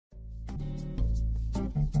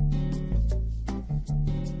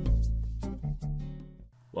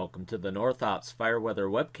Welcome to the NorthOps Fire Weather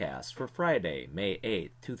Webcast for Friday, May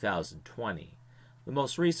 8, 2020. The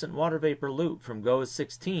most recent water vapor loop from GACC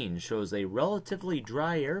 16 shows a relatively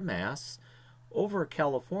dry air mass over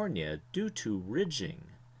California due to ridging,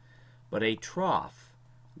 but a trough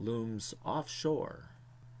looms offshore.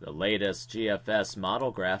 The latest GFS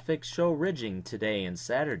model graphics show ridging today and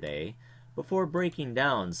Saturday before breaking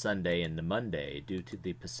down Sunday into Monday due to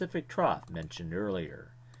the Pacific trough mentioned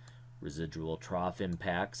earlier. Residual trough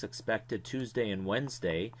impacts expected Tuesday and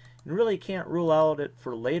Wednesday, and really can't rule out it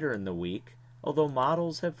for later in the week, although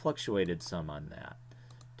models have fluctuated some on that.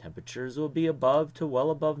 Temperatures will be above to well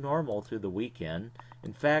above normal through the weekend,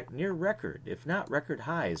 in fact near record, if not record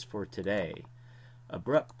highs for today.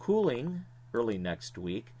 Abrupt cooling early next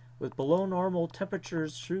week, with below normal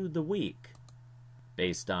temperatures through the week.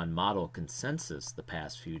 Based on model consensus the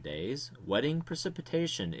past few days, wetting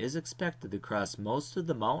precipitation is expected across most of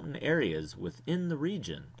the mountain areas within the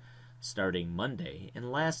region, starting Monday and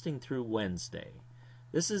lasting through Wednesday.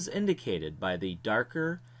 This is indicated by the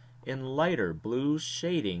darker and lighter blue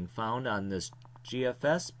shading found on this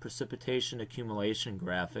GFS precipitation accumulation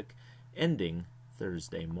graphic ending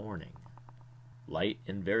Thursday morning. Light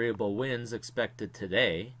and variable winds expected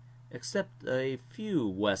today, except a few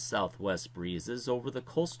west-southwest breezes over the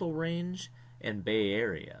coastal range and Bay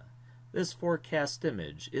Area. This forecast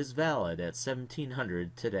image is valid at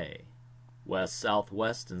 1700 today.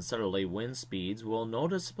 West-southwest and southerly wind speeds will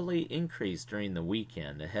noticeably increase during the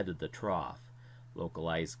weekend ahead of the trough.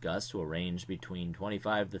 Localized gusts will range between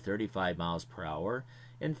 25 to 35 miles per hour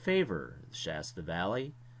and favor the Shasta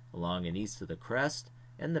Valley, along and east of the crest,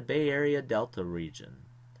 and the Bay Area Delta region.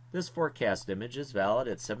 This forecast image is valid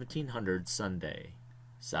at 1700 Sunday.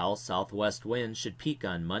 South-southwest winds should peak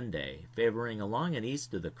on Monday, favoring along and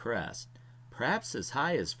east of the crest, perhaps as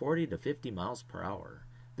high as 40 to 50 miles per hour.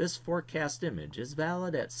 This forecast image is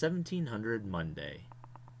valid at 1700 Monday.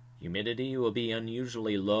 Humidity will be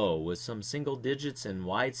unusually low, with some single digits and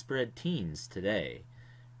widespread teens today.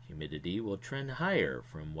 Humidity will trend higher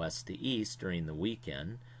from west to east during the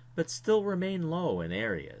weekend, but still remain low in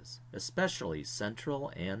areas, especially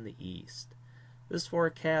central and the east. This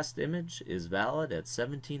forecast image is valid at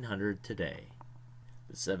 1700 today.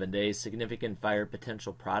 The 7-day significant fire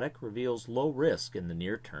potential product reveals low risk in the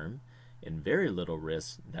near term and very little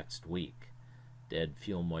risk next week. Dead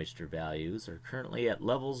fuel moisture values are currently at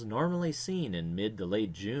levels normally seen in mid to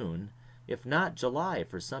late June, if not July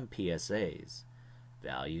for some PSAs.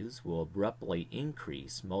 Values will abruptly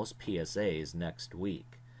increase most PSAs next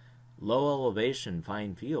week. Low elevation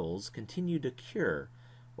fine fuels continue to cure,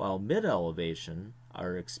 while mid-elevation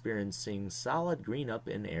are experiencing solid green up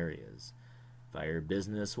in areas. Fire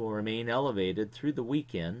business will remain elevated through the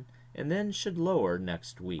weekend and then should lower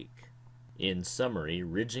next week. In summary,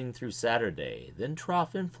 ridging through Saturday, then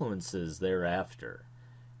trough influences thereafter.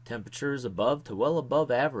 Temperatures above to well above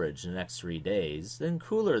average the next 3 days, then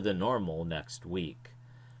cooler than normal next week.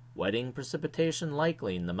 Wetting precipitation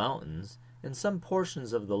likely in the mountains, and some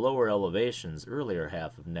portions of the lower elevations earlier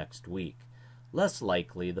half of next week, less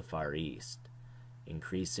likely the far east.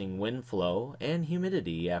 Increasing wind flow and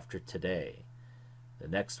humidity after today. The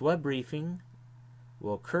next web briefing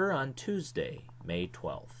will occur on Tuesday, May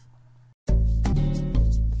 12th.